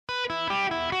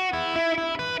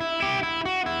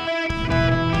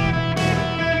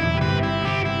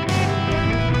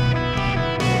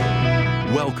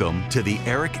Welcome to the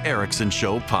Eric Erickson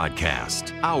Show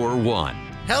podcast, Hour 1.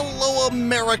 Hello,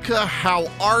 America. How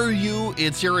are you?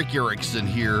 It's Eric Erickson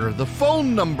here. The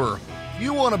phone number, if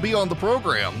you want to be on the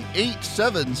program,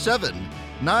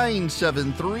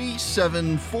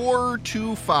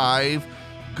 877-973-7425.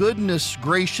 Goodness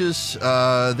gracious,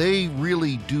 they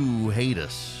really do hate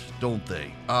us, don't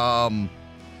they?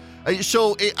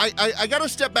 So I got to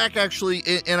step back, actually,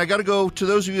 and I got to go to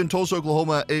those of you in Tulsa,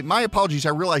 Oklahoma. My apologies.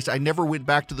 I realized I never went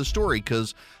back to the story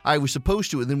because I was supposed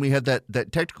to, and then we had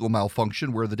that technical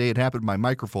malfunction where the day it happened, my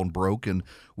microphone broke, and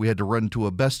we had to run to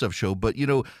a best of show. But,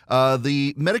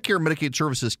 the Medicare and Medicaid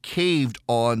services caved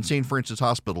on St. Francis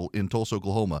Hospital in Tulsa,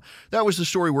 Oklahoma. That was the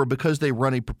story where, because they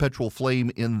run a perpetual flame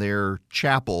in their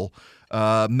chapel,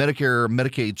 Medicare and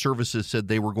Medicaid services said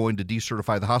they were going to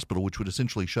decertify the hospital, which would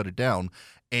essentially shut it down.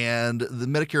 And the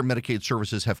Medicare and Medicaid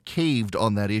services have caved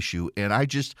on that issue. And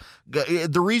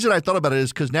the reason I thought about it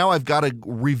is because now I've got to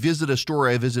revisit a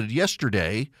story I visited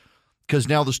yesterday, because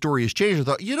now the story has changed. I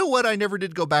thought, you know what? I never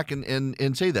did go back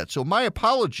and say that. So my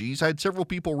apologies. I had several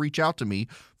people reach out to me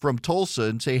from Tulsa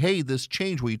and say, hey, this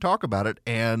changed. Will you talk about it?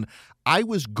 And I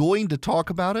was going to talk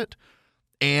about it.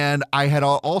 And I had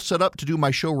all set up to do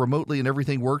my show remotely, and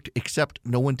everything worked, except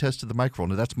no one tested the microphone.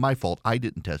 Now, that's my fault. I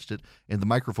didn't test it, and the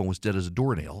microphone was dead as a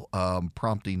doornail,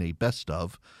 prompting a best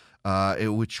of,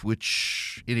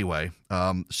 anyway.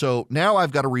 So now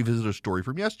I've got to revisit a story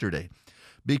from yesterday,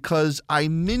 because I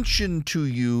mentioned to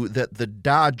you that the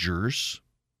Dodgers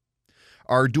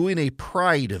are doing a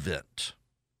Pride event.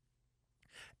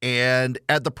 And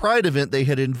at the Pride event, they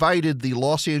had invited the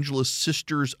Los Angeles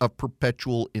Sisters of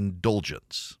Perpetual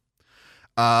Indulgence.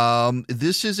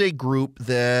 This is a group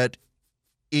that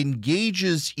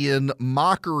engages in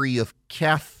mockery of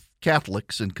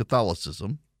Catholics and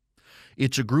Catholicism.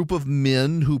 It's a group of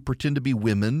men who pretend to be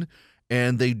women,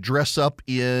 and they dress up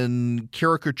in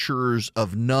caricatures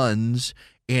of nuns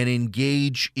and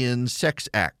engage in sex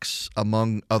acts,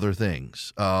 among other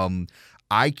things.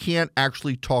 I can't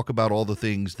actually talk about all the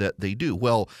things that they do.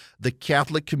 Well, the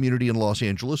Catholic community in Los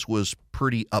Angeles was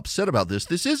pretty upset about this.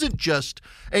 This isn't just,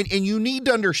 and you need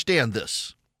to understand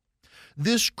this.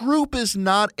 This group is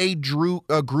not a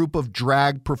group of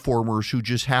drag performers who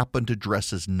just happen to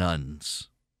dress as nuns.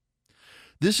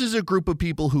 This is a group of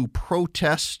people who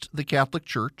protest the Catholic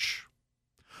Church,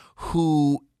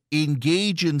 who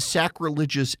engage in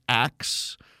sacrilegious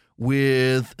acts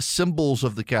with symbols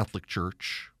of the Catholic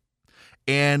Church,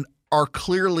 and are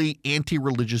clearly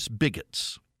anti-religious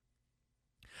bigots.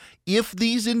 If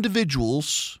these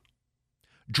individuals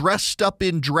dressed up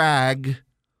in drag,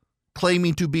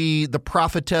 claiming to be the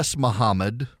prophetess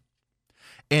Muhammad,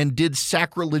 and did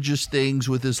sacrilegious things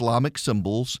with Islamic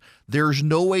symbols, there's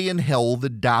no way in hell the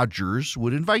Dodgers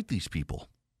would invite these people.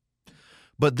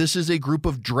 But this is a group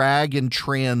of drag and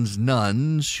trans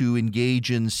nuns who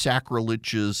engage in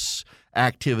sacrilegious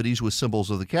activities with symbols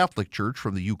of the Catholic Church,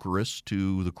 from the Eucharist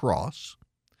to the cross,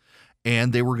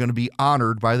 and they were going to be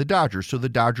honored by the Dodgers. So the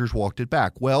Dodgers walked it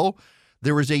back. Well,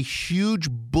 there was a huge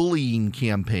bullying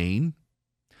campaign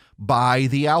by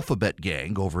the Alphabet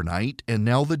Gang overnight, and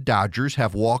now the Dodgers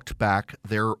have walked back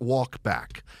their walk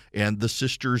back, and the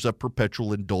Sisters of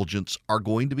Perpetual Indulgence are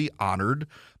going to be honored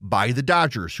by the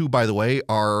Dodgers, who, by the way,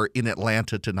 are in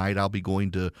Atlanta tonight. I'll be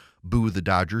going to boo the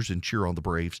Dodgers and cheer on the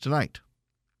Braves tonight.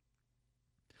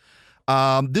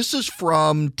 This is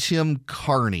from Tim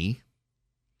Carney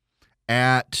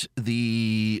at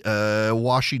the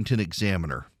Washington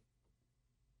Examiner.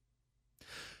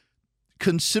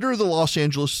 Consider the Los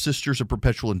Angeles Sisters of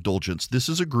Perpetual Indulgence. This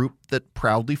is a group that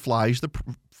proudly flies the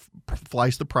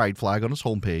pride flag on its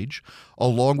homepage,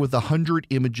 along with 100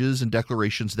 images and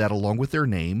declarations that, along with their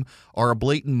name, are a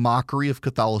blatant mockery of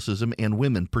Catholicism and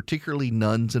women, particularly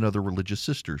nuns and other religious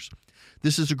sisters.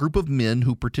 This is a group of men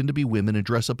who pretend to be women and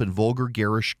dress up in vulgar,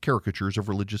 garish caricatures of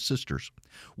religious sisters.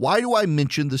 Why do I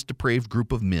mention this depraved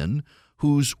group of men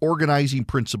whose organizing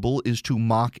principle is to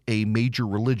mock a major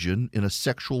religion in a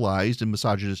sexualized and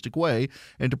misogynistic way,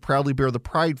 and to proudly bear the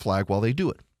pride flag while they do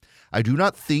it? I do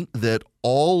not think that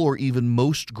all or even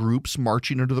most groups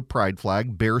marching under the pride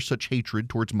flag bear such hatred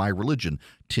towards my religion.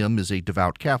 Tim is a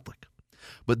devout Catholic.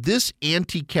 But this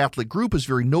anti-Catholic group is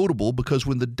very notable because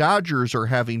when the Dodgers are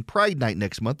having Pride Night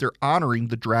next month, they're honoring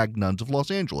the drag nuns of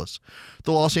Los Angeles.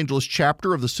 The Los Angeles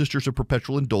chapter of the Sisters of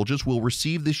Perpetual Indulgence will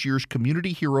receive this year's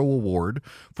Community Hero Award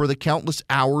for the countless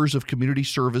hours of community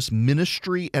service,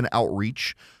 ministry, and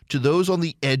outreach to those on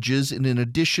the edges, and in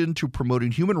addition to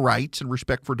promoting human rights and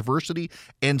respect for diversity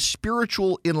and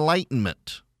spiritual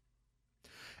enlightenment.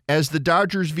 As the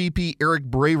Dodgers VP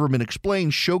Eric Braverman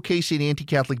explained, showcasing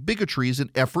anti-Catholic bigotry is an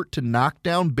effort to knock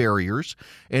down barriers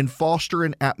and foster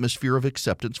an atmosphere of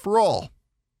acceptance for all.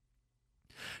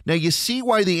 Now, you see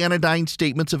why the anodyne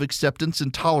statements of acceptance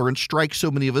and tolerance strike so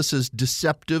many of us as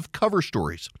deceptive cover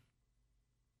stories.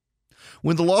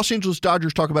 When the Los Angeles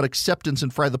Dodgers talk about acceptance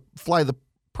and fly the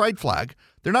pride flag,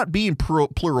 they're not being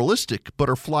pluralistic, but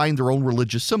are flying their own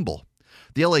religious symbol.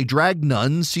 The LA drag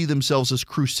nuns see themselves as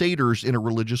crusaders in a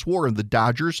religious war, and the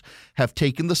Dodgers have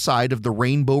taken the side of the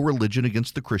rainbow religion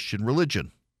against the Christian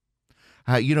religion.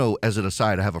 As an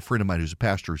aside, I have a friend of mine who's a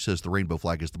pastor who says the rainbow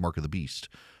flag is the mark of the beast.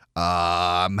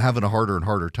 I'm having a harder and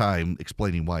harder time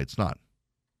explaining why it's not.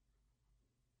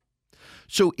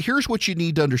 So here's what you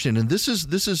need to understand, and this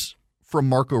is from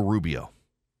Marco Rubio.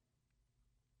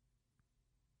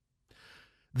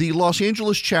 The Los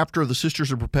Angeles chapter of the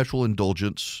Sisters of Perpetual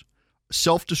Indulgence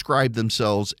self-described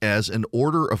themselves as an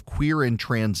order of queer and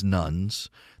trans nuns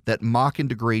that mock and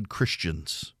degrade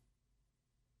Christians.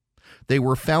 They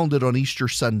were founded on Easter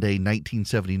Sunday,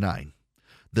 1979.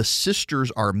 The sisters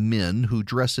are men who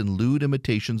dress in lewd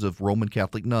imitations of Roman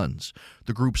Catholic nuns.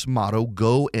 The group's motto,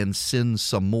 "Go and sin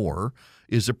some more,"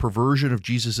 is a perversion of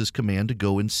Jesus' command to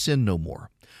go and sin no more.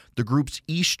 The group's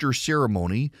Easter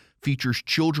ceremony features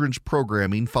children's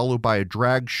programming followed by a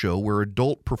drag show where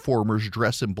adult performers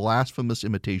dress in blasphemous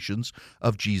imitations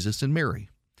of Jesus and Mary.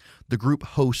 The group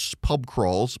hosts pub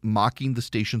crawls mocking the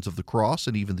Stations of the Cross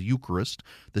and even the Eucharist,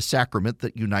 the sacrament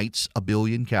that unites a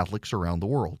billion Catholics around the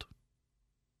world.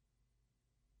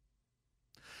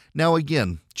 Now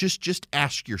again, just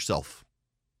ask yourself.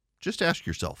 Just ask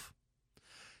yourself.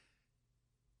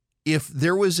 If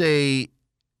there was a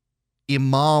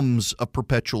imams of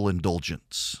perpetual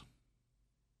indulgence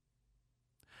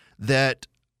that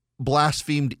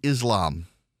blasphemed Islam,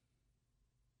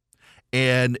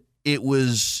 and it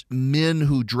was men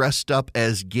who dressed up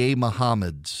as gay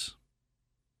Mohammeds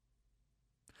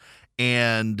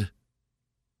and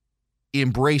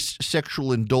embraced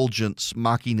sexual indulgence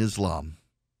mocking Islam,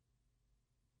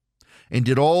 and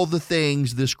did all the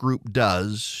things this group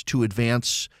does to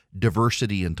advance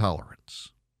diversity and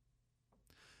tolerance,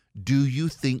 do you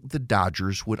think the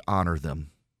Dodgers would honor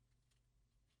them?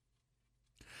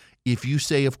 If you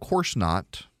say, of course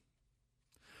not,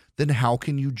 then how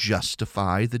can you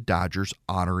justify the Dodgers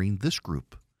honoring this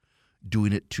group,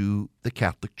 doing it to the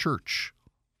Catholic Church,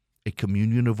 a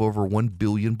communion of over 1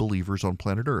 billion believers on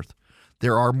planet Earth?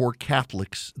 There are more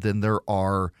Catholics than there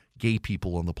are gay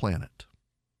people on the planet.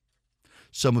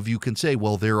 Some of you can say,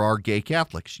 well, there are gay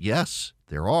Catholics. Yes,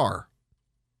 there are.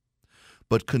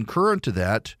 But concurrent to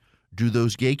that, do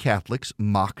those gay Catholics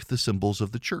mock the symbols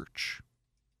of the church?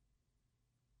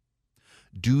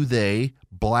 Do they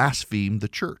blaspheme the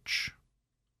church?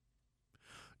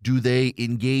 Do they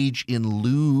engage in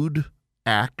lewd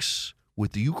acts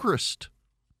with the Eucharist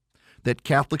that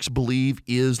Catholics believe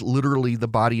is literally the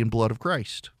body and blood of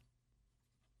Christ?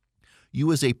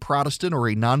 You as a Protestant or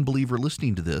a non-believer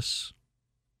listening to this,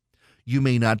 you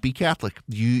may not be Catholic.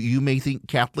 You may think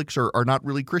Catholics are not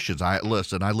really Christians.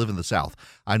 Listen, I live in the South.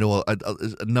 I know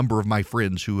a number of my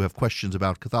friends who have questions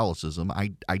about Catholicism.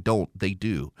 I don't. They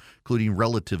do, including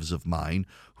relatives of mine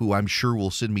who I'm sure will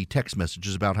send me text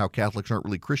messages about how Catholics aren't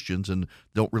really Christians and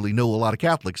don't really know a lot of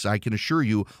Catholics. I can assure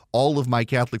you all of my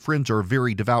Catholic friends are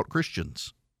very devout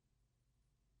Christians.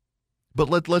 But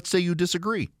let's say you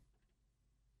disagree.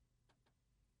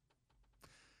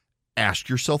 Ask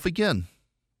yourself again.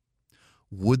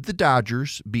 Would the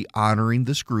Dodgers be honoring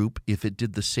this group if it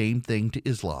did the same thing to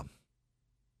Islam?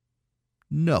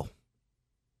 No.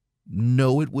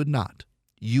 No, it would not.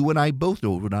 You and I both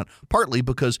know it would not, partly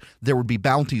because there would be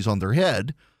bounties on their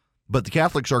head, but the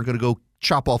Catholics aren't going to go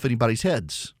chop off anybody's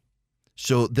heads.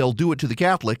 So they'll do it to the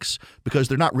Catholics because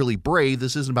they're not really brave.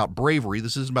 This isn't about bravery.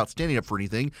 This isn't about standing up for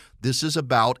anything. This is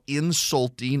about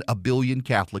insulting a billion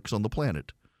Catholics on the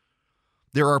planet.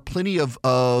 There are plenty of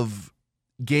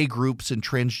gay groups and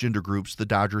transgender groups the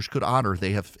Dodgers could honor.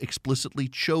 They have explicitly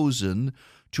chosen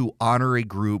to honor a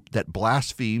group that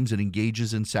blasphemes and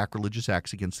engages in sacrilegious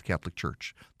acts against the Catholic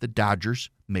Church. The Dodgers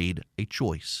made a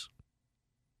choice.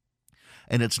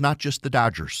 And it's not just the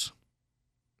Dodgers.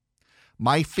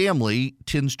 My family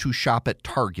tends to shop at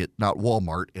Target, not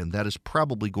Walmart, and that is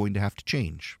probably going to have to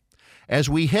change. As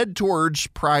we head towards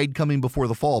Pride coming before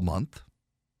the fall month,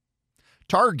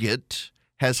 Target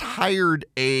has hired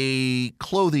a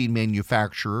clothing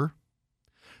manufacturer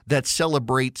that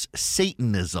celebrates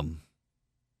Satanism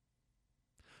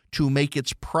to make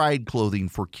its pride clothing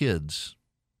for kids.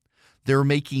 They're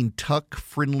making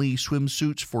tuck-friendly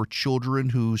swimsuits for children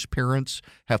whose parents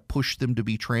have pushed them to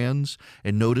be trans.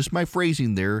 And notice my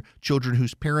phrasing there, children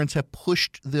whose parents have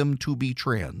pushed them to be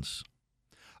trans.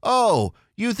 Oh,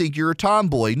 you think you're a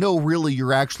tomboy. No, really,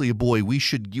 you're actually a boy. We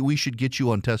should get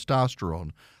you on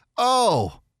testosterone.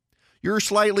 Oh, you're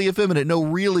slightly effeminate. No,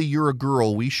 really, you're a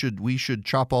girl. We should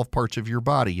chop off parts of your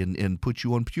body and put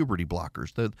you on puberty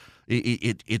blockers.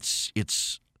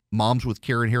 It's moms with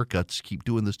Karen haircuts keep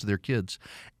doing this to their kids.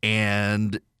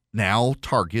 And now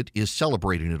Target is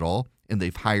celebrating it all, and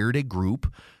they've hired a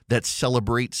group that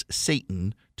celebrates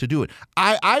Satan to do it.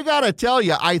 I got to tell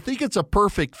you, I think it's a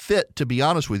perfect fit, to be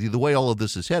honest with you, the way all of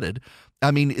this is headed.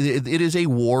 I mean, it is a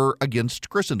war against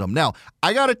Christendom. Now,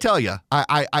 I got to tell you,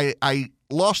 I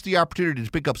lost the opportunity to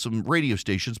pick up some radio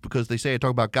stations because they say I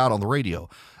talk about God on the radio.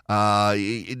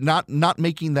 Not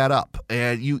making that up.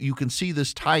 And you can see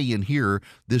this tie-in here,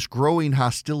 this growing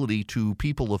hostility to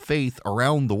people of faith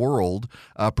around the world,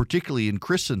 particularly in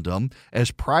Christendom.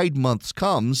 As Pride Month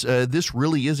comes, this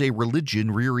really is a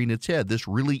religion rearing its head. This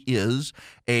really is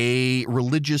a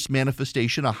religious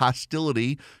manifestation, a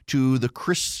hostility to the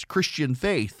Christian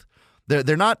faith.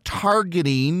 They're not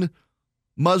targeting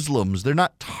Muslims. They're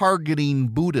not targeting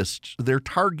Buddhists. They're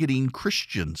targeting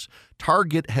Christians.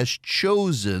 Target has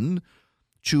chosen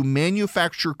to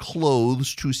manufacture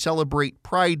clothes to celebrate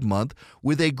Pride Month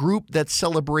with a group that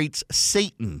celebrates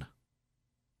Satan.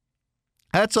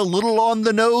 That's a little on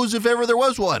the nose if ever there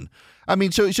was one. I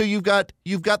mean, so you've got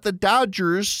the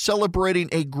Dodgers celebrating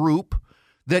a group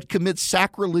that commits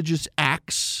sacrilegious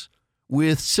acts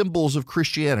with symbols of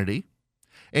Christianity.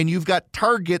 And you've got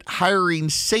Target hiring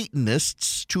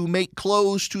Satanists to make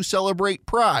clothes to celebrate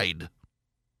Pride.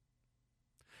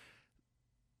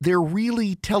 They're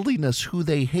really telling us who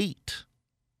they hate.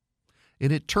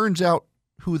 And it turns out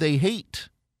who they hate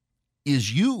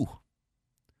is you.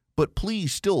 But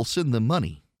please still send them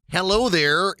money. Hello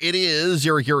there. It is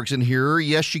Eric Erickson here.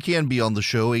 Yes, you can be on the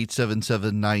show,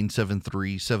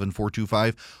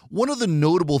 877-973-7425. One of the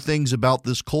notable things about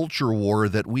this culture war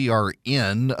that we are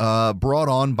in, brought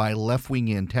on by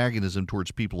left-wing antagonism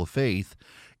towards people of faith,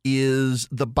 is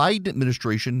the Biden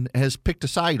administration has picked a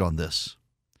side on this.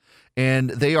 And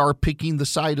they are picking the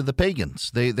side of the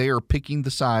pagans. They are picking the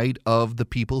side of the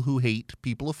people who hate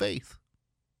people of faith.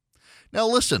 Now,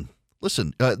 listen,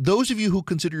 those of you who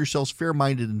consider yourselves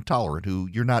fair-minded and tolerant, who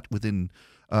you're not within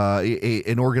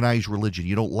an organized religion,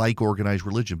 you don't like organized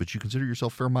religion, but you consider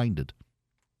yourself fair-minded.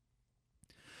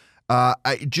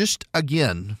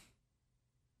 Again,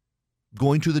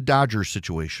 going to the Dodgers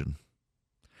situation,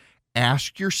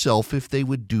 ask yourself if they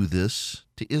would do this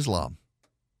to Islam.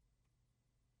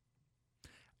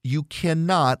 You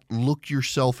cannot look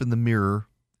yourself in the mirror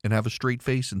and have a straight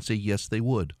face and say, yes, they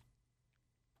would.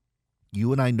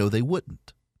 You and I know they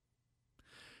wouldn't.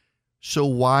 So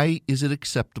why is it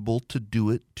acceptable to do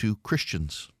it to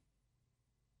Christians?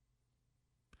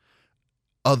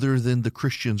 Other than the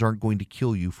Christians aren't going to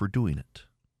kill you for doing it.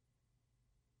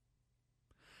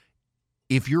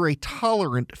 If you're a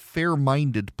tolerant,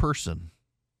 fair-minded person,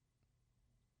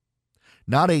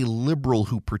 not a liberal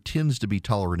who pretends to be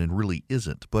tolerant and really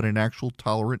isn't, but an actual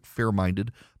tolerant,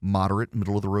 fair-minded, moderate,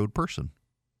 middle-of-the-road person,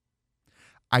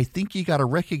 I think you got to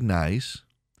recognize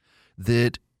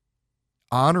that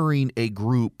honoring a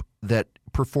group that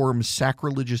performs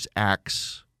sacrilegious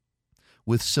acts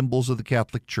with symbols of the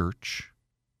Catholic Church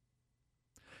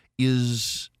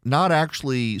is not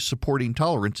actually supporting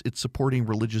tolerance, it's supporting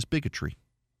religious bigotry.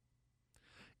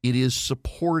 It is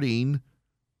supporting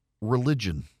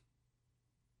religion,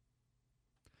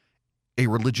 a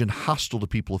religion hostile to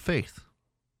people of faith.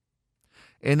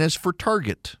 And as for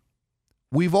Target,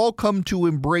 we've all come to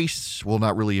embrace, well,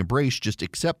 not really embrace, just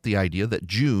accept the idea that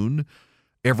June,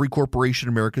 every corporation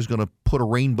in America is going to put a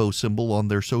rainbow symbol on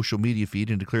their social media feed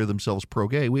and declare themselves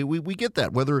pro-gay. We get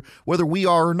that, whether we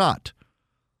are or not.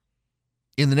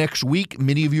 In the next week,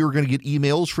 many of you are going to get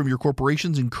emails from your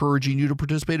corporations encouraging you to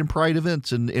participate in pride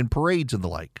events and parades and the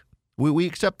like. We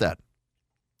accept that.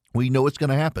 We know it's going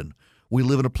to happen. We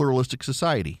live in a pluralistic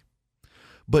society.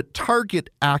 But Target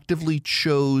actively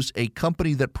chose a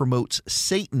company that promotes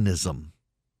Satanism.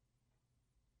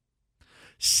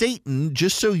 Satan,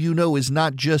 just so you know, is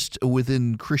not just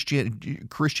within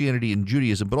Christianity and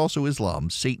Judaism, but also Islam.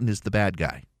 Satan is the bad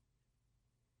guy.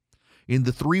 In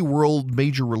the three world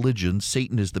major religions,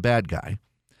 Satan is the bad guy.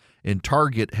 And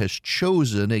Target has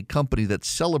chosen a company that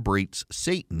celebrates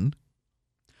Satan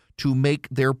to make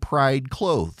their pride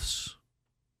clothes.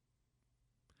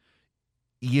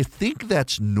 You think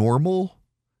that's normal?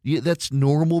 That's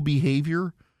normal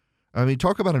behavior? I mean,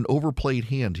 talk about an overplayed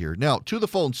hand here. Now, to the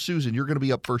phone, Susan, you're going to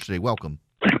be up first today. Welcome.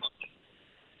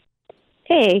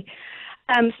 Hey,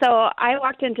 so I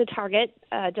walked into Target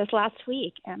just last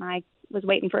week, and I was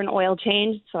waiting for an oil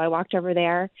change, so I walked over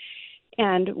there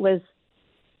and was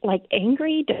like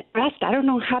angry, depressed. I don't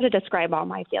know how to describe all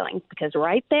my feelings, because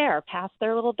right there, past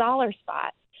their little dollar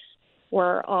spot,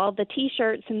 were all the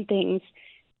T-shirts and things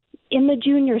in the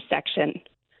junior section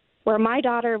where my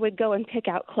daughter would go and pick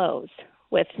out clothes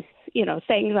with,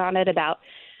 sayings on it about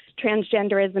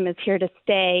transgenderism is here to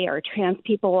stay, or trans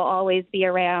people will always be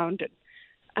around,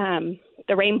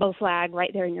 the rainbow flag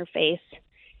right there in your face.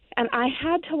 And I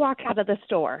had to walk out of the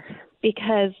store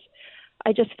because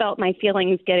I just felt my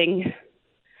feelings getting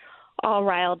all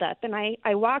riled up. And I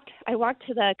walked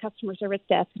to the customer service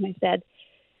desk and I said,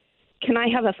 "Can I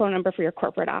have a phone number for your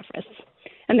corporate office?"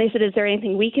 And they said, "Is there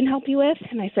anything we can help you with?"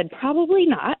 And I said, "Probably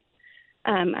not.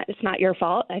 It's not your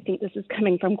fault. I think this is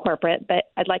coming from corporate, but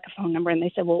I'd like a phone number." And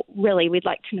they said, "Well, really, we'd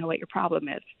like to know what your problem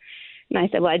is." And I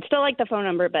said, "Well, I'd still like the phone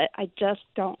number, but I just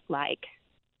don't like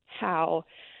how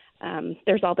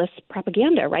there's all this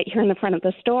propaganda right here in the front of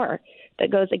the store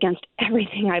that goes against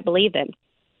everything I believe in.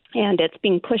 And it's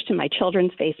being pushed in my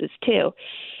children's faces, too."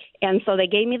 And so they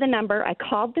gave me the number. I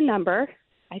called the number.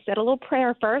 I said a little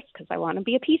prayer first because I want to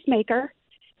be a peacemaker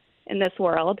in this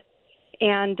world.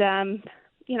 And,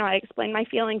 I explained my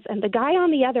feelings. And the guy on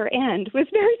the other end was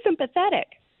very sympathetic.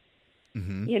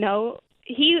 Mm-hmm.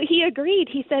 He agreed.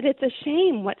 He said, "It's a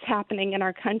shame what's happening in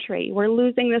our country. We're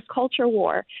losing this culture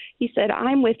war." He said,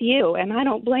 "I'm with you, and I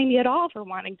don't blame you at all for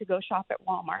wanting to go shop at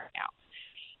Walmart now."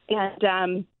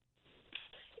 And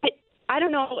I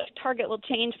don't know if Target will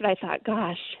change, but I thought,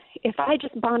 gosh, if I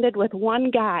just bonded with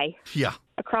one guy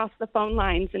across the phone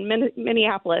lines in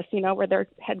Minneapolis, where they're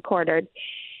headquartered,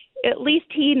 at least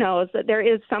he knows that there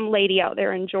is some lady out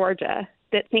there in Georgia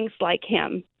that thinks like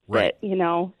him, right.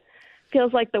 that,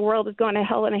 feels like the world is going to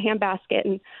hell in a handbasket.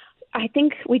 And I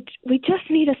think we just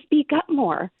need to speak up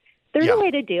more. There's a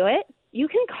way to do it. You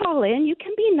can call in. You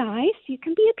can be nice. You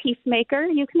can be a peacemaker.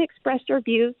 You can express your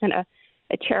views in a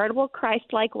charitable,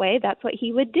 Christ-like way. That's what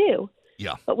he would do.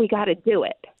 Yeah. But we got to do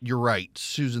it. You're right.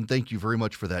 Susan, thank you very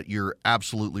much for that. You're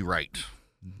absolutely right.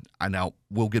 Now,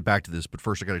 we'll get back to this, but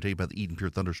first I got to tell you about the Eden Pure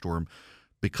Thunderstorm,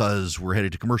 because we're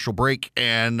headed to commercial break,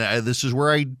 and this is where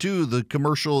I do the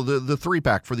commercial, the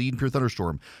 3-pack for the Eden Pure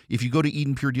Thunderstorm. If you go to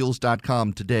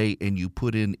EdenPureDeals.com today and you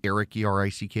put in Eric,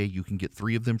 E-R-I-C-K, you can get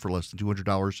 3 of them for less than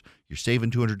 $200. You're saving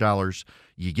 $200.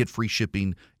 You get free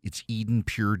shipping. It's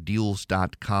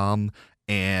EdenPureDeals.com.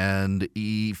 And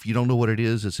if you don't know what it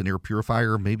is, it's an air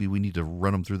purifier. Maybe we need to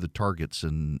run them through the Targets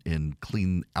and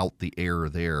clean out the air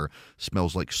there.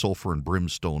 Smells like sulfur and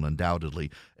brimstone,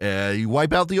 undoubtedly. You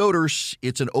wipe out the odors.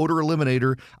 It's an odor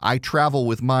eliminator. I travel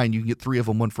with mine. You can get 3 of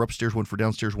them, one for upstairs, one for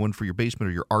downstairs, one for your basement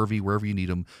or your RV, wherever you need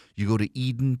them. You go to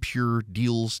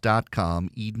EdenPureDeals.com,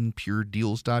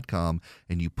 EdenPureDeals.com,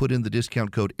 and you put in the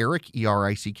discount code ERIC,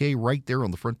 E-R-I-C-K, right there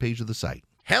on the front page of the site.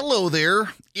 Hello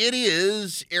there. It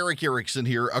is Eric Erickson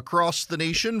here across the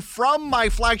nation from my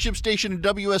flagship station in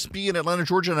WSB in Atlanta,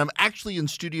 Georgia, and I'm actually in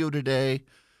studio today.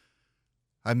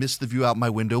 I missed the view out my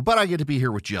window, but I get to be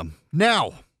here with Jim.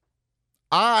 Now,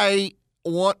 I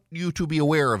want you to be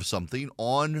aware of something.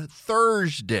 On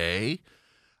Thursday,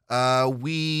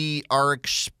 we are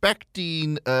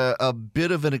expecting a bit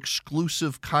of an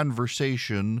exclusive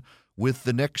conversation with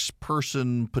the next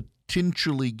person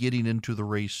potentially getting into the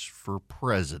race for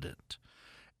president.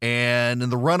 And in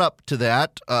the run-up to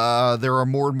that, there are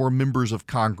more and more members of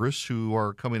Congress who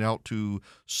are coming out to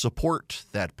support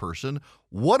that person.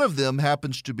 One of them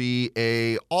happens to be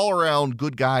a all-around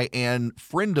good guy and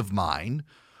friend of mine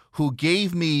who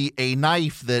gave me a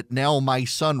knife that now my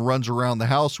son runs around the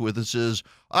house with and says,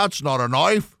 "That's not a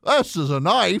knife. This is a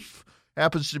knife."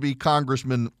 Happens to be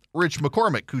Congressman Rich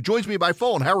McCormick, who joins me by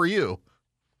phone. How are you?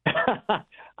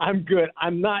 I'm good.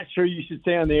 I'm not sure you should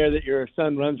say on the air that your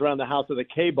son runs around the house with a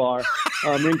K-bar,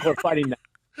 Marine Corps fighting knife.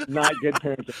 Not good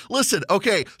parenting. Listen,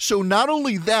 okay, so not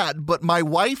only that, but my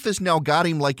wife has now got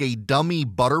him like a dummy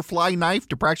butterfly knife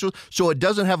to practice with, so it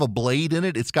doesn't have a blade in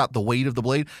it. It's got the weight of the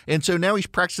blade. And so now he's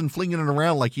practicing flinging it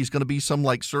around like he's going to be some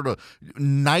like sort of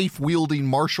knife-wielding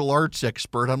martial arts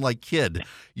expert. I'm like, kid,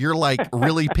 you're like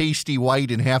really pasty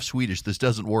white and half Swedish. This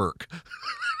doesn't work.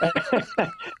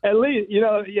 At least,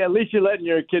 at least you're letting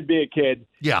your kid be a kid.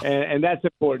 Yeah. And that's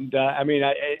important. I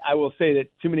will say that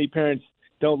too many parents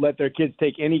don't let their kids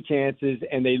take any chances,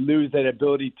 and they lose that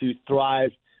ability to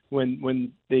thrive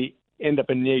when they end up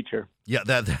in nature. Yeah,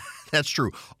 that's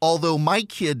true. Although my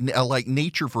kid, like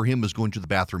nature for him is going to the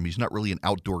bathroom. He's not really an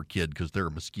outdoor kid because there are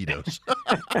mosquitoes.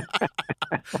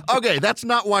 Okay, that's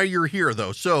not why you're here,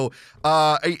 though. So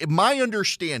my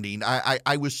understanding,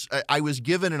 I was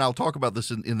given, and I'll talk about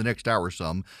this in the next hour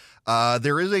some,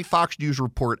 There is a Fox News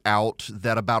report out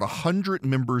that about 100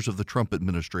 members of the Trump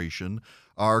administration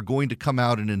are going to come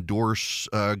out and endorse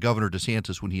Governor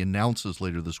DeSantis when he announces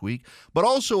later this week, but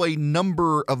also a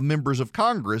number of members of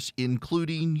Congress,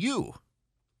 including you.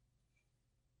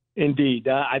 Indeed.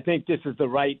 I think this is the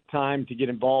right time to get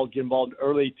involved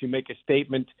early to make a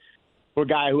statement for a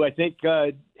guy who I think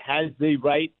has the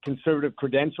right conservative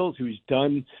credentials, who's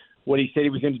done what he said he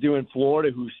was going to do in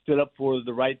Florida, who stood up for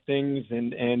the right things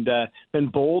and been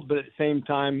bold, but at the same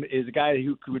time is a guy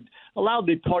who could allow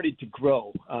the party to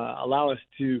grow, allow us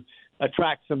to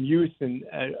attract some youth and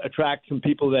attract some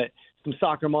people some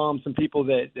soccer moms, some people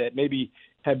that maybe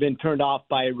have been turned off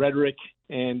by rhetoric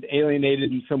and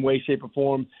alienated in some way, shape, or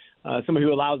form. Somebody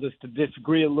who allows us to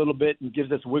disagree a little bit and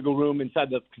gives us wiggle room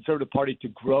inside the Conservative Party to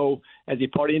grow as a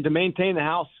party and to maintain the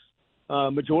House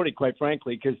majority, quite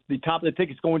frankly, because the top of the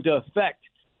ticket is going to affect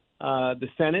the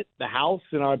Senate, the House,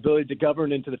 and our ability to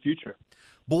govern into the future.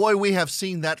 Boy, we have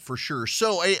seen that for sure.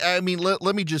 So, I mean,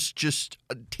 let me just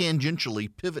tangentially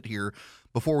pivot here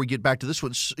before we get back to this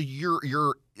one. So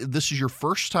this is your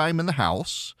first time in the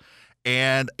House.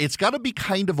 And it's got to be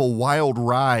kind of a wild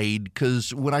ride,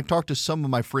 because when I talk to some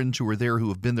of my friends who are there who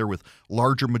have been there with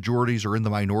larger majorities or in the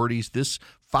minorities, this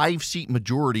 5-seat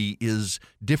majority is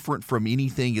different from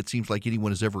anything it seems like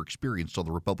anyone has ever experienced on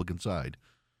the Republican side.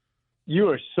 You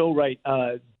are so right.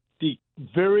 The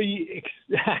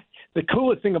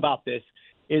coolest thing about this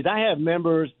is I have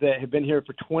members that have been here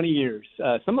for 20 years,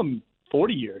 some of them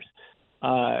 40 years,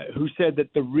 who said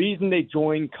that the reason they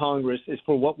joined Congress is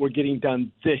for what we're getting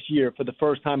done this year for the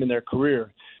first time in their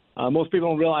career. Most people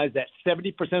don't realize that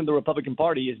 70% of the Republican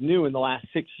Party is new in the last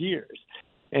 6 years.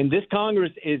 And this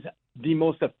Congress is the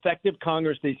most effective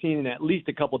Congress they've seen in at least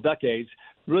a couple decades,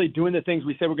 really doing the things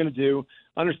we said we're going to do.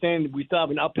 Understand we still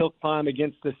have an uphill climb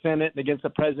against the Senate and against the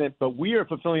president, but we are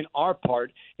fulfilling our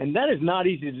part. And that is not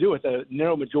easy to do with a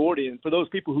narrow majority. And for those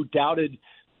people who doubted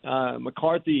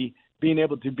McCarthy being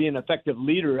able to be an effective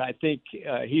leader, I think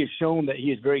he has shown that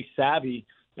he is very savvy.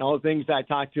 And all the things that I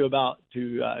talked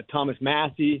to Thomas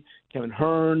Massey, Kevin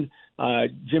Hearn,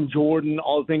 Jim Jordan,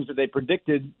 all the things that they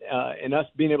predicted and us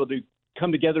being able to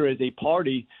come together as a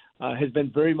party has been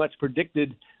very much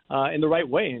predicted in the right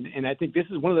way. And I think this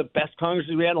is one of the best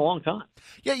Congresses we had in a long time.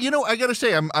 Yeah, I got to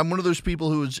say, I'm one of those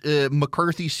people who's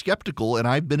McCarthy skeptical, and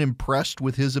I've been impressed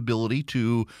with his ability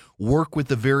to work with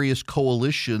the various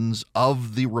coalitions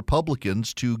of the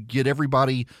Republicans to get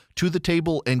everybody to the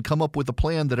table and come up with a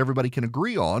plan that everybody can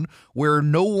agree on, where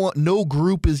no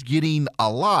group is getting a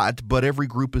lot, but every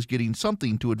group is getting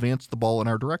something to advance the ball in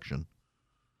our direction.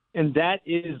 And that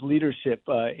is leadership,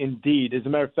 indeed. As a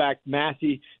matter of fact,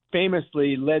 Massey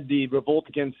famously led the revolt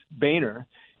against Boehner,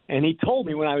 and he told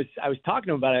me when I was talking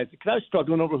to him about it, because I was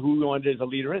struggling over who we wanted as a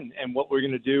leader and what we're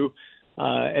going to do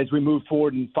as we move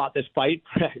forward and fought this fight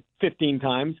 15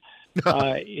 times.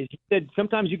 He said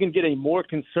sometimes you can get a more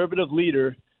conservative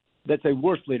leader that's a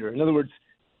worse leader. In other words,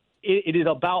 it is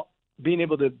about being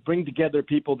able to bring together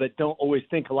people that don't always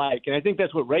think alike. And I think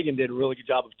that's what Reagan did a really good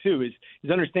job of, too, is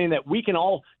understanding that we can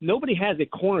all – nobody has a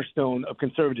cornerstone of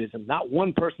conservatism. Not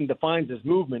one person defines this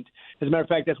movement. As a matter of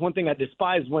fact, that's one thing I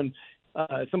despise when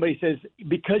somebody says,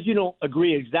 because you don't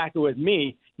agree exactly with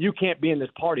me, you can't be in this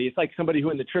party. It's like somebody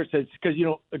who in the church says, because you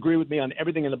don't agree with me on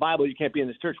everything in the Bible, you can't be in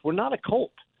this church. We're not a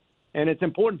cult. And it's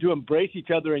important to embrace each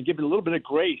other and give it a little bit of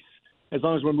grace as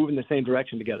long as we're moving the same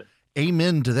direction together.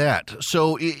 Amen to that.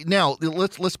 So now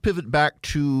let's pivot back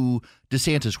to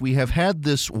DeSantis. We have had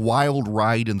this wild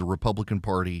ride in the Republican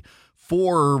Party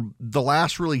for the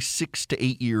last really 6 to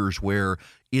 8 years, where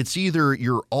it's either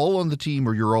you're all on the team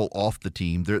or you're all off the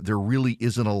team. There really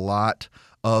isn't a lot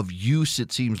of use,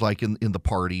 it seems like, in the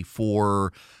party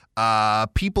for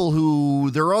people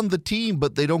who they're on the team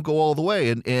but they don't go all the way,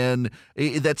 and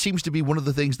that seems to be one of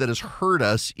the things that has hurt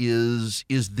us is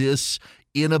this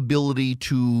inability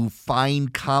to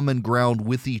find common ground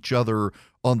with each other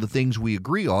on the things we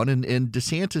agree on. And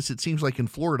DeSantis, it seems like in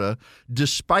Florida,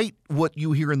 despite what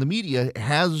you hear in the media,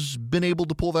 has been able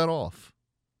to pull that off.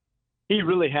 He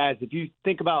really has. If you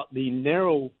think about the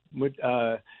narrow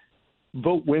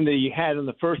vote win that he had in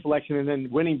the first election and then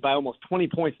winning by almost 20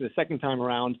 points the second time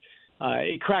around,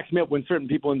 it cracks me up when certain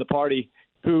people in the party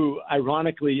who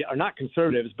ironically are not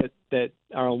conservatives but that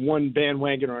are on one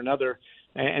bandwagon or another,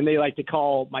 and they like to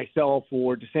call myself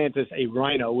or DeSantis a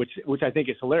rhino, which I think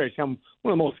is hilarious. I'm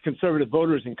one of the most conservative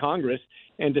voters in Congress,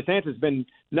 and DeSantis has been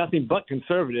nothing but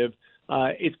conservative.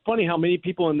 It's funny how many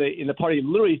people in the party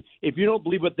literally, if you don't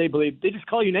believe what they believe, they just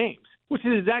call you names, which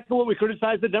is exactly what we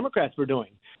criticize the Democrats for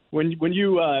doing. When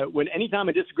anytime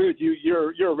I disagree with you, you're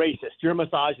a racist, you're a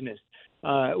misogynist,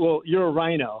 well, you're a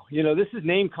rhino. This is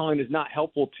name calling is not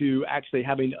helpful to actually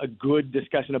having a good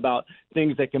discussion about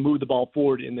things that can move the ball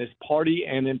forward in this party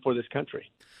and then for this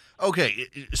country. Okay,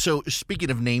 so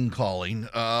speaking of name calling,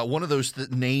 one of those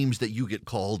names that you get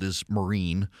called is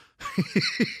Marine.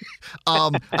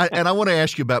 And I want to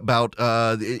ask you about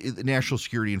national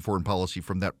security and foreign policy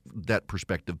from that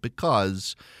perspective,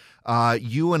 because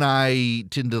you and I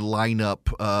tend to line up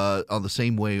on the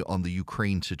same way on the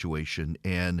Ukraine situation.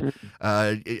 And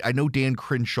I know Dan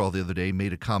Crenshaw the other day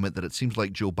made a comment that it seems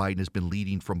like Joe Biden has been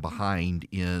leading from behind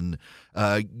in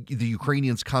the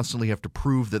Ukrainians constantly have to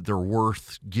prove that they're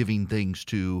worth giving things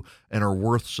to and are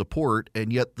worth support.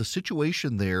 And yet the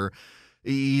situation there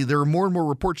are more and more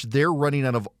reports they're running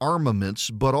out of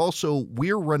armaments, but also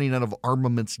we're running out of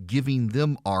armaments giving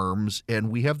them arms.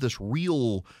 And we have this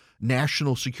real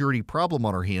national security problem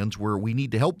on our hands where we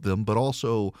need to help them, but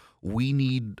also we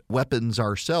need weapons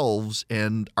ourselves,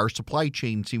 and our supply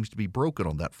chain seems to be broken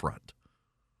on that front.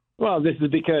 Well, this is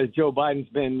because Joe Biden's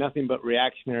been nothing but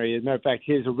reactionary. As a matter of fact,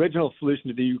 his original solution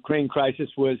to the Ukraine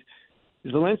crisis was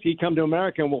Zelensky, come to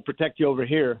America and we'll protect you over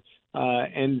here.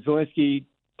 And Zelensky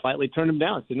politely turned him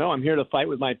down and said, no, I'm here to fight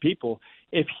with my people.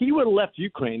 If he would have left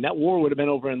Ukraine, that war would have been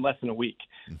over in less than a week.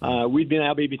 We'd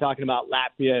now be talking about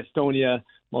Latvia, Estonia,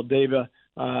 Moldova.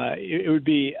 It would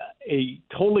be a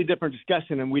totally different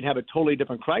discussion, and we'd have a totally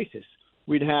different crisis.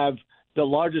 We'd have the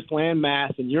largest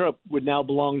landmass in Europe would now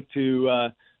belong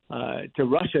to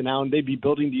Russia now, and they'd be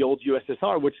building the old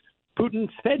USSR, which Putin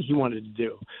said he wanted to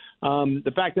do.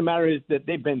 The fact of the matter is that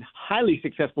they've been highly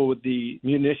successful with the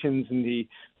munitions and the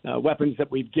weapons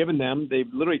that we've given them.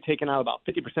 They've literally taken out about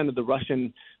 50% of the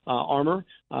Russian armor.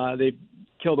 They've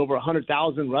killed over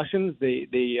 100,000 Russians.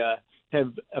 They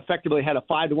have effectively had a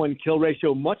 5-to-1 kill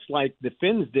ratio, much like the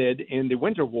Finns did in the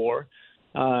Winter War.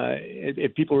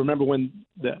 If people remember when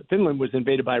Finland was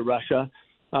invaded by Russia,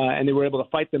 and they were able to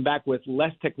fight them back with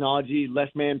less technology, less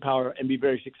manpower, and be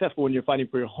very successful when you're fighting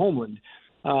for your homeland.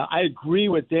 I agree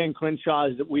with Dan Crenshaw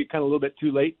that we're kind of a little bit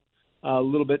too late, a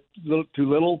little too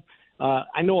little.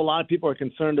 I know a lot of people are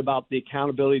concerned about the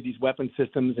accountability of these weapon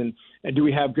systems, and do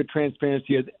we have good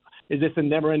transparency? Is this a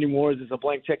never-ending war? Is this a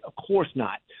blank check? Of course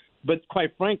not. But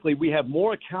quite frankly, we have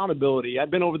more accountability. I've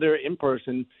been over there in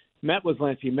person, met with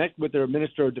Zelensky, met with their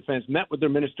Minister of Defense, met with their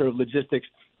Minister of Logistics,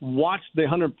 watched the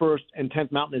 101st and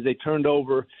 10th Mountain as they turned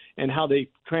over and how they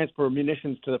transfer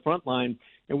munitions to the front line.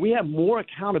 And we have more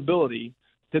accountability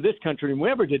to this country than we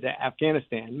ever did to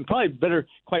Afghanistan. And probably better,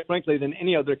 quite frankly, than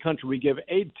any other country we give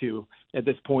aid to at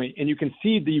this point. And you can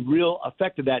see the real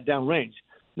effect of that downrange.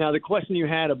 Now, the question you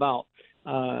had about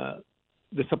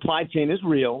the supply chain is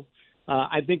real.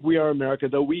 I think we are America,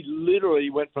 though we literally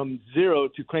went from zero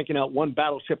to cranking out one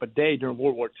battleship a day during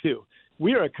World War II.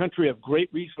 We are a country of great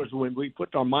resources when we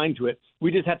put our mind to it.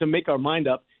 We just have to make our mind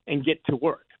up and get to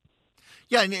work.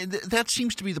 Yeah, and that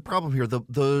seems to be the problem here.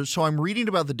 So I'm reading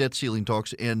about the debt ceiling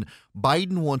talks, and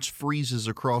Biden wants freezes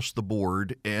across the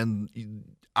board, and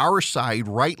our side,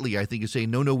 rightly, I think, is saying,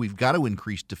 no, we've got to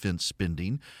increase defense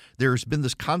spending. There's been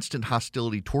this constant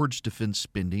hostility towards defense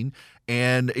spending.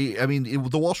 And, I mean,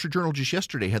 the Wall Street Journal just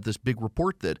yesterday had this big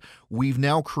report that we've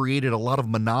now created a lot of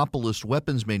monopolist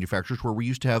weapons manufacturers where we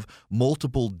used to have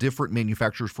multiple different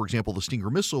manufacturers. For example, the Stinger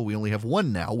missile, we only have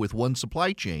one now with one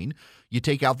supply chain. You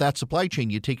take out that supply chain,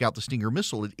 you take out the Stinger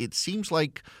missile. It seems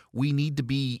like we need to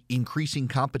be increasing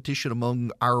competition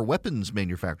among our weapons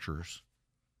manufacturers.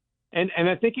 And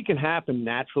I think it can happen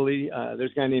naturally.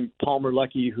 There's a guy named Palmer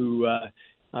Luckey who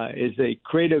is a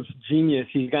creative genius.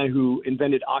 He's a guy who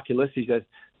invented Oculus. He's a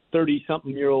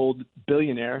 30-something-year-old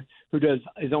billionaire who does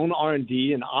his own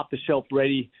R&D and off-the-shelf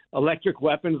ready electric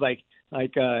weapons like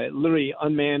literally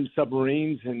unmanned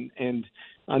submarines and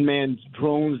unmanned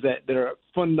drones that are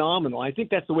phenomenal. I think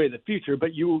that's the way of the future.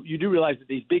 But you do realize that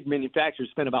these big manufacturers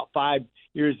spend about 5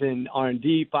 years in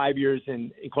R&D, 5 years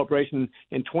in incorporation,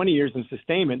 and 20 years in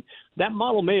sustainment. That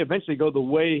model may eventually go the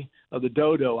way of the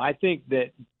dodo. I think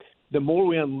that the more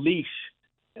we unleash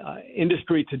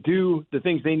industry to do the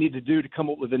things they need to do to come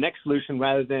up with the next solution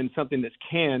rather than something that's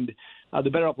canned, the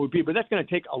better off we'll be. But that's going to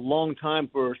take a long time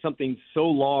for something so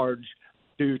large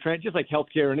to just like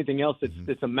healthcare or anything else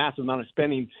that's a massive amount of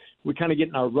spending. We kind of get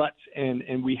in our ruts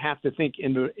and we have to think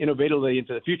innovatively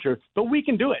into the future. But we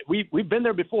can do it. We've been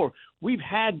there before. We've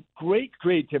had great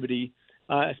creativity,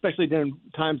 especially during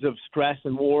times of stress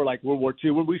and war like World War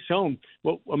II, where we've shown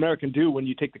what America can do when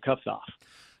you take the cuffs off.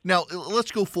 Now,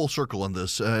 let's go full circle on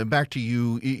this. Back to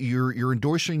you. You're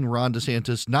endorsing Ron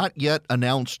DeSantis, not yet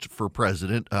announced for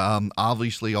president.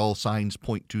 Obviously, all signs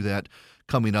point to that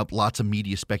coming up. Lots of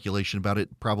media speculation about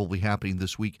it probably happening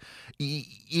this week.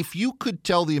 If you could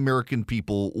tell the American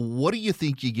people, what do you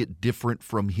think you get different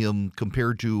from him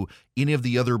compared to any of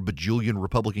the other bajillion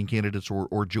Republican candidates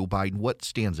or Joe Biden? What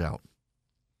stands out?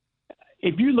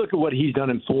 If you look at what he's done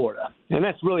in Florida, and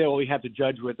that's really all we have to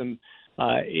judge with him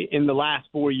in the last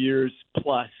 4 years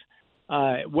plus,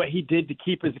 what he did to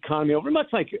keep his economy over, much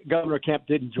like Governor Kemp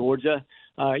did in Georgia,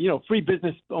 free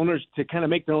business owners to kind of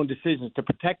make their own decisions to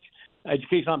protect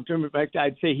education opportunity.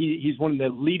 I'd say he's one of the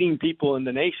leading people in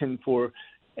the nation for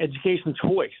education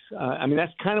choice.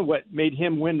 That's kind of what made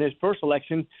him win his first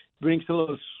election, bring some of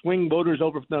those swing voters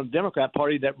over from the Democrat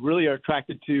Party that really are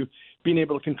attracted to being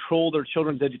able to control their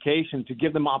children's education, to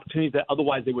give them opportunities that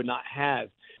otherwise they would not have.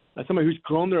 Somebody who's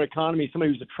grown their economy,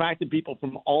 somebody who's attracted people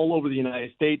from all over the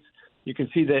United States. You can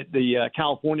see that the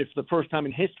California, for the first time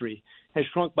in history, has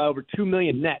shrunk by over 2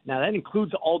 million net. Now, that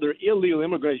includes all their illegal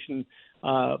immigration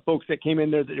folks that came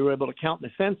in there that they were able to count in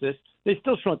the census. They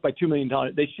still shrunk by $2 million.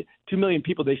 2 million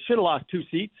people. They should have lost 2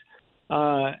 seats.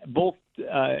 Both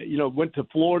went to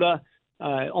Florida.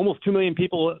 Almost 2 million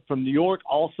people from New York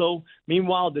also.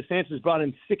 Meanwhile, DeSantis brought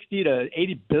in $60 to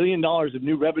 $80 billion of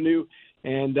new revenue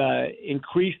and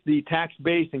increased the tax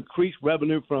base, increased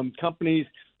revenue from companies,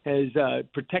 has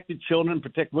protected children,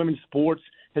 protect women's sports,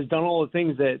 has done all the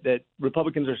things that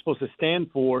Republicans are supposed to stand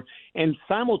for. And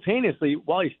simultaneously,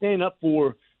 while he's standing up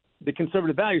for the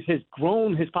conservative values, has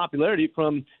grown his popularity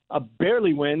from a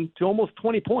barely win to almost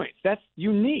 20 points. That's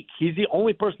unique. He's the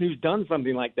only person who's done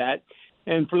something like that.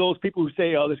 And for those people who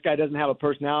say, oh, this guy doesn't have a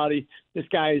personality, this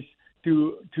guy's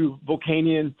too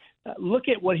Vulcanian, look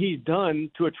at what he's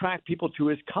done to attract people to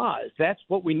his cause. That's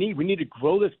what we need. We need to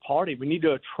grow this party. We need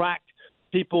to attract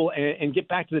people and get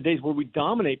back to the days where we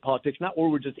dominate politics, not where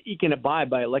we're just eking it by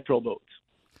electoral votes.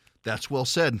 That's well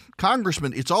said.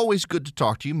 Congressman, it's always good to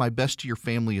talk to you. My best to your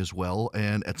family as well.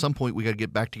 And at some point, we got to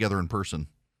get back together in person.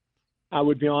 I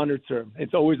would be honored, sir.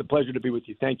 It's always a pleasure to be with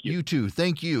you. Thank you. You too.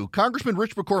 Thank you. Congressman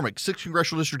Rich McCormick, 6th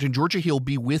Congressional District in Georgia. He'll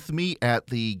be with me at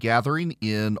the gathering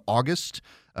in August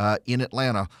in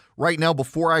Atlanta. Right now,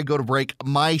 before I go to break,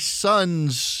 my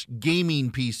son's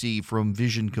gaming PC from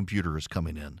Vision Computer is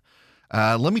coming in.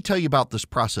 Let me tell you about this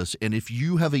process. And if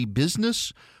you have a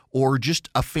business or just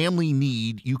a family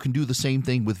need, you can do the same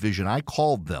thing with Vision. I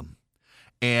called them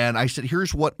and I said,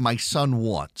 here's what my son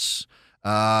wants.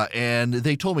 And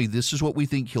they told me this is what we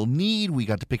think he'll need. We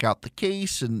got to pick out the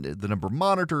case and the number of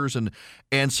monitors and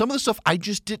some of the stuff I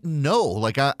just didn't know.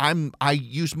 Like I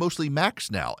use mostly Macs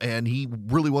now, and he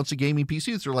really wants a gaming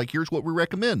PC. So they're like, here's what we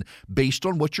recommend based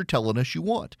on what you're telling us you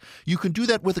want. You can do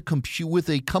that with a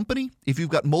company. If you've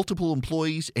got multiple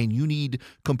employees and you need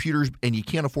computers and you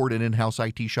can't afford an in-house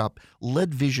IT shop, let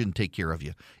Vision take care of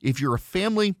you. If you're a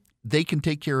family, they can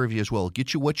take care of you as well.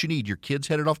 Get you what you need. Your kid's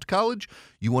headed off to college.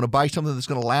 You want to buy something that's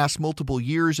going to last multiple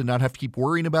years and not have to keep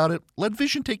worrying about it. Let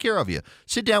Vision take care of you.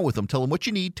 Sit down with them. Tell them what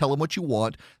you need. Tell them what you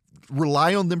want.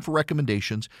 Rely on them for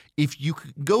recommendations. If you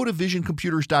go to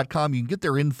visioncomputers.com, you can get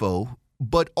their info,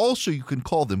 but also you can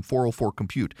call them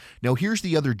 404-COMPUTE. Now, here's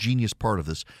the other genius part of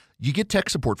this. You get tech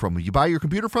support from them. You buy your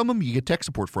computer from them, you get tech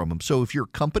support from them. So if you're a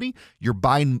company, you're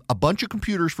buying a bunch of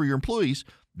computers for your employees,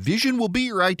 Vision will be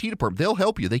your IT department. They'll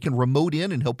help you. They can remote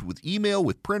in and help you with email,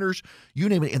 with printers, you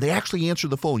name it. And they actually answer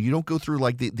the phone. You don't go through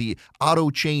like the auto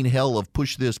chain hell of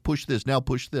push this, now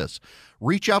push this.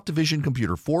 Reach out to Vision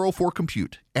Computer,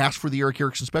 404-COMPUTE. Ask for the Eric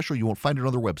Erickson special. You won't find it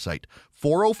on their website.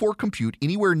 404-COMPUTE,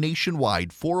 anywhere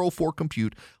nationwide,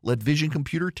 404-COMPUTE. Let Vision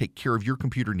Computer take care of your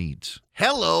computer needs.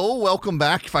 Hello, welcome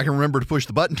back. If I can remember to push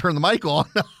the button, turn the mic on.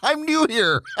 I'm new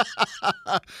here.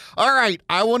 All right,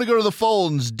 I want to go to the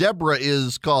phones. Deborah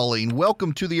is calling.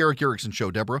 Welcome to the Eric Erickson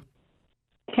Show, Deborah.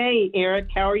 Hey, Eric,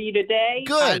 how are you today?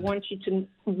 Good. I want you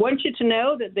to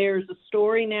know that there's a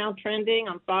story now trending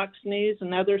on Fox News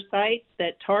and other sites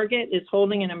that Target is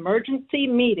holding an emergency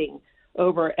meeting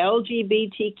over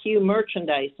LGBTQ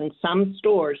merchandise in some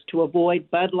stores to avoid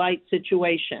Bud Light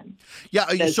situation. Yeah,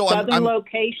 so southern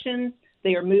locations,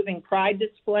 they are moving pride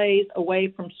displays away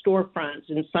from storefronts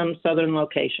in some southern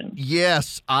locations.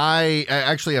 Yes,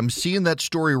 I'm seeing that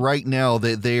story right now.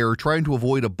 That they are trying to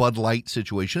avoid a Bud Light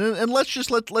situation. And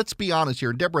let's be honest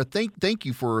here, Deborah. Thank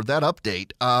you for that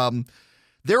update.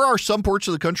 There are some parts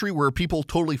of the country where people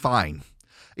totally fine.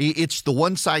 It's the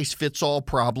one-size-fits-all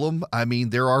problem. I mean,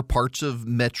 there are parts of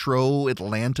metro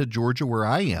Atlanta, Georgia, where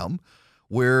I am,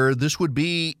 where this would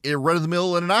be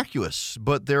run-of-the-mill and innocuous.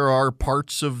 But there are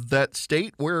parts of that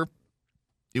state where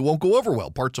it won't go over well.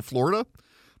 Parts of Florida,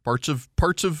 parts of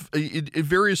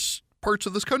various parts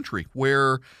of this country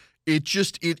where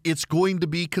It's going to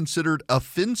be considered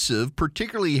offensive,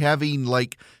 particularly having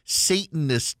like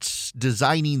Satanists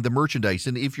designing the merchandise.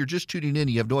 And if you're just tuning in,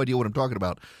 you have no idea what I'm talking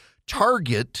about.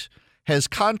 Target has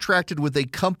contracted with a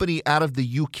company out of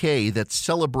the UK that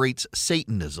celebrates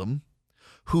Satanism,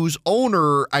 whose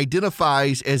owner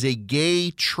identifies as a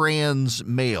gay trans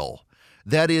male.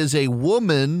 That is a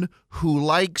woman who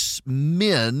likes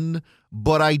men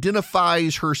but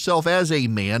identifies herself as a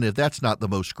man, if that's not the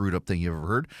most screwed up thing you've ever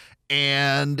heard.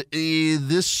 And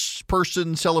this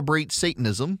person celebrates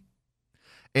Satanism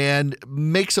and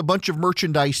makes a bunch of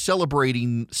merchandise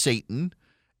celebrating Satan.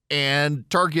 And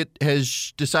Target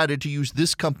has decided to use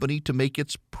this company to make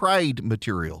its pride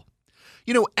material.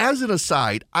 You know, as an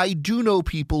aside, I do know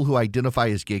people who identify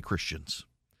as gay Christians.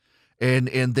 And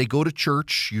they go to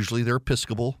church. Usually they're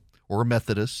Episcopal or a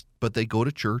Methodist, but they go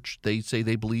to church. They say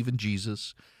they believe in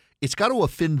Jesus. It's got to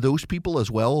offend those people as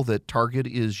well that Target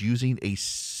is using a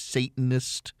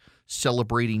Satanist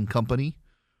celebrating company.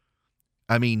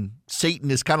 I mean,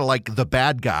 Satan is kind of like the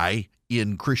bad guy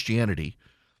in Christianity.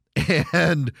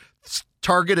 And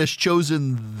Target has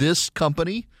chosen this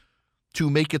company to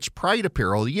make its pride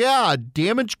apparel. Yeah,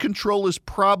 damage control is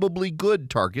probably good,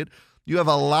 Target. You have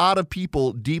a lot of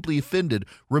people deeply offended.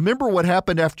 Remember what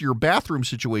happened after your bathroom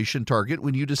situation, Target,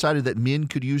 when you decided that men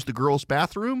could use the girls'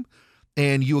 bathroom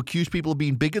and you accused people of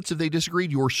being bigots if they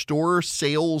disagreed? Your store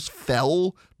sales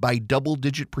fell by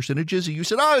double-digit percentages. And you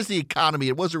said, oh, it's the economy.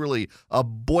 It wasn't really a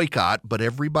boycott, but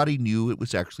everybody knew it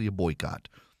was actually a boycott.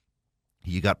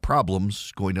 You got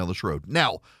problems going down this road.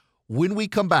 Now, when we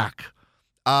come back,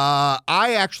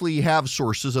 I actually have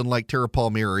sources, unlike Tara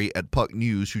Palmieri at Puck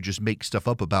News, who just make stuff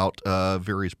up about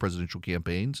various presidential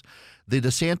campaigns. The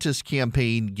DeSantis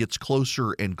campaign gets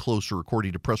closer and closer,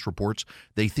 according to press reports.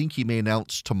 They think he may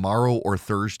announce tomorrow or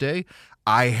Thursday.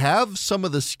 I have some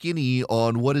of the skinny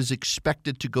on what is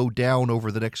expected to go down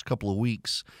over the next couple of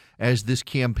weeks as this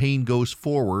campaign goes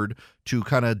forward to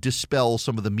kind of dispel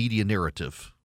some of the media narrative.